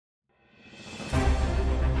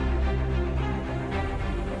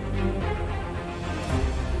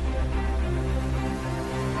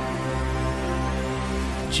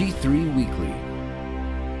G3 Weekly.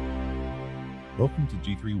 Welcome to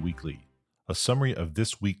G3 Weekly, a summary of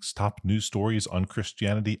this week's top news stories on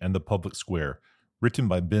Christianity and the public square, written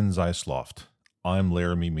by Ben Zeisloft. I'm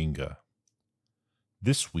Laramie Minga.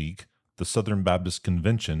 This week, the Southern Baptist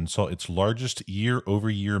Convention saw its largest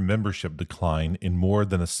year-over-year membership decline in more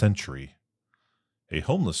than a century. A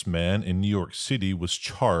homeless man in New York City was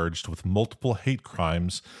charged with multiple hate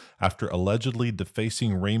crimes after allegedly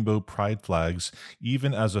defacing rainbow pride flags,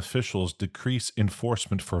 even as officials decrease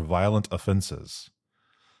enforcement for violent offenses.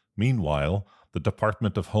 Meanwhile, the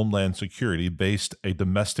Department of Homeland Security based a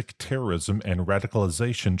domestic terrorism and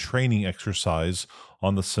radicalization training exercise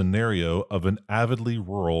on the scenario of an avidly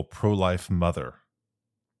rural pro-life mother.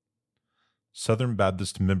 Southern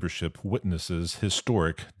Baptist membership witnesses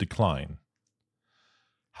historic decline.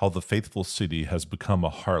 How the faithful city has become a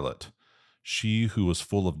harlot, she who was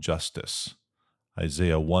full of justice.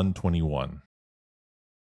 Isaiah 1:21.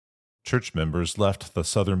 Church members left the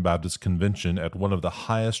Southern Baptist Convention at one of the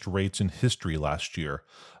highest rates in history last year,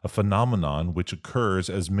 a phenomenon which occurs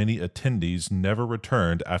as many attendees never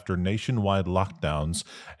returned after nationwide lockdowns,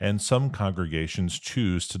 and some congregations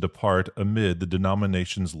choose to depart amid the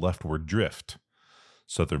denomination's leftward drift.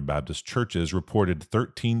 Southern Baptist churches reported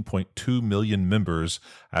 13.2 million members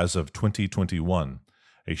as of 2021,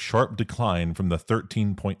 a sharp decline from the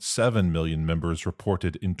 13.7 million members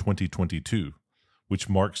reported in 2022, which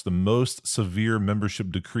marks the most severe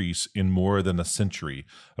membership decrease in more than a century,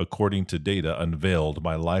 according to data unveiled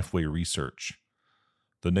by Lifeway Research.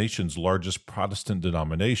 The nation's largest Protestant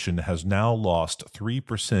denomination has now lost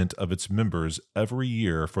 3% of its members every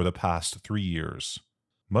year for the past 3 years.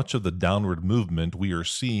 Much of the downward movement we are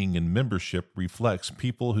seeing in membership reflects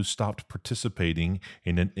people who stopped participating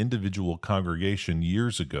in an individual congregation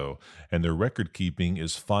years ago, and their record-keeping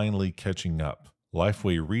is finally catching up.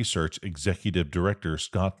 Lifeway Research Executive Director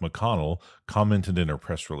Scott McConnell commented in a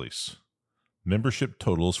press release. Membership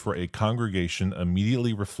totals for a congregation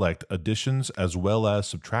immediately reflect additions as well as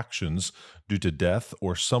subtractions due to death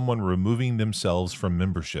or someone removing themselves from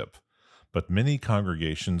membership. But many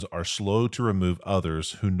congregations are slow to remove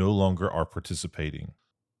others who no longer are participating.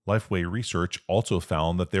 Lifeway Research also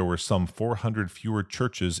found that there were some 400 fewer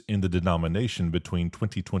churches in the denomination between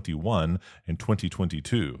 2021 and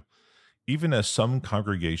 2022. Even as some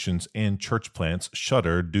congregations and church plants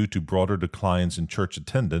shutter due to broader declines in church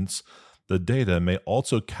attendance, the data may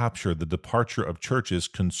also capture the departure of churches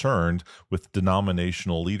concerned with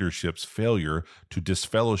denominational leadership's failure to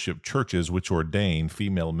disfellowship churches which ordain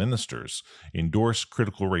female ministers, endorse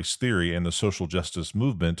critical race theory and the social justice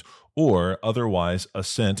movement, or otherwise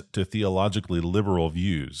assent to theologically liberal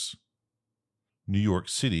views. New York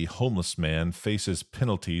City homeless man faces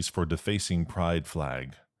penalties for defacing pride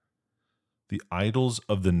flag. The idols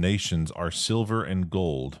of the nations are silver and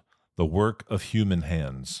gold, the work of human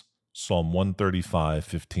hands. Psalm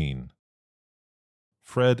 135:15.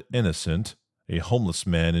 Fred Innocent, a homeless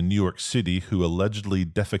man in New York City who allegedly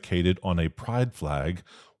defecated on a pride flag,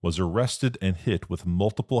 was arrested and hit with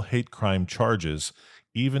multiple hate crime charges,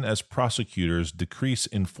 even as prosecutors decrease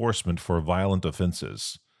enforcement for violent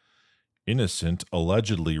offenses. Innocent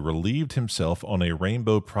allegedly relieved himself on a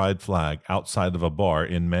rainbow pride flag outside of a bar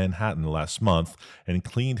in Manhattan last month and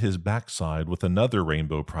cleaned his backside with another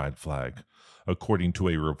rainbow pride flag, according to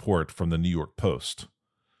a report from the New York Post.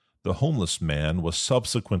 The homeless man was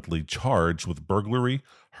subsequently charged with burglary,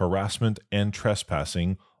 harassment, and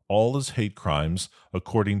trespassing, all as hate crimes,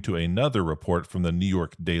 according to another report from the New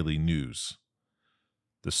York Daily News.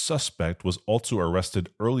 The suspect was also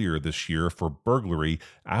arrested earlier this year for burglary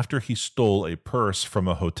after he stole a purse from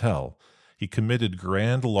a hotel. He committed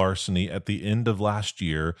grand larceny at the end of last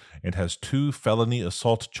year and has 2 felony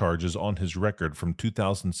assault charges on his record from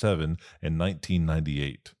 2007 and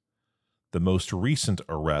 1998. The most recent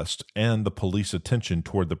arrest and the police attention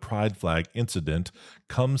toward the pride flag incident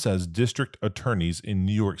comes as district attorneys in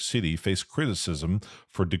New York City face criticism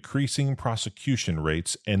for decreasing prosecution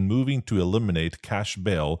rates and moving to eliminate cash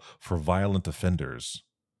bail for violent offenders.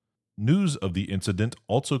 News of the incident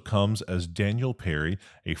also comes as Daniel Perry,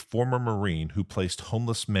 a former Marine who placed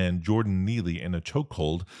homeless man Jordan Neely in a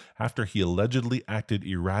chokehold after he allegedly acted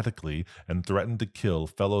erratically and threatened to kill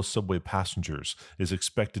fellow subway passengers, is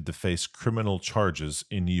expected to face criminal charges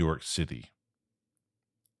in New York City.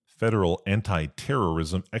 Federal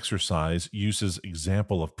anti-terrorism exercise uses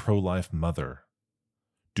example of pro-life mother.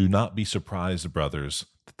 Do not be surprised, brothers,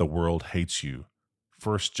 that the world hates you.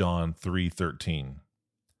 1 John 3:13.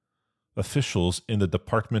 Officials in the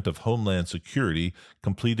Department of Homeland Security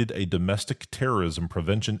completed a domestic terrorism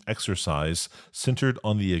prevention exercise centered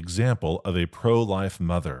on the example of a pro-life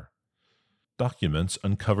mother. Documents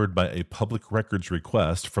uncovered by a public records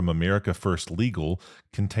request from America First Legal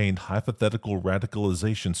contained hypothetical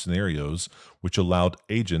radicalization scenarios which allowed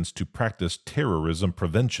agents to practice terrorism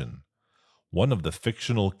prevention. One of the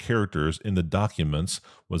fictional characters in the documents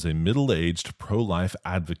was a middle-aged pro-life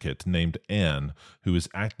advocate named Anne, who is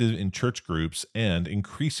active in church groups and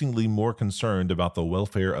increasingly more concerned about the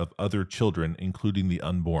welfare of other children, including the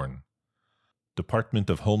unborn. Department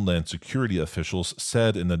of Homeland Security officials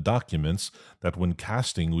said in the documents that when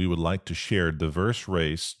casting, we would like to share diverse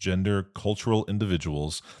race, gender, cultural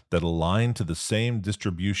individuals that align to the same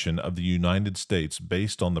distribution of the United States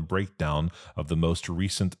based on the breakdown of the most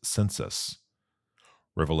recent census.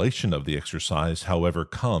 Revelation of the exercise, however,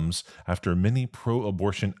 comes after many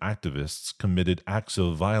pro-abortion activists committed acts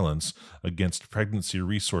of violence against pregnancy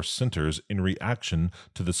resource centers in reaction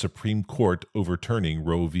to the Supreme Court overturning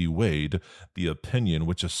Roe v. Wade, the opinion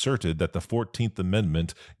which asserted that the 14th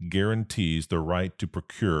Amendment guarantees the right to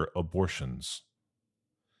procure abortions.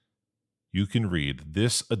 You can read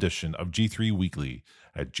this edition of G3 Weekly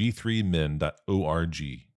at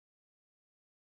g3min.org.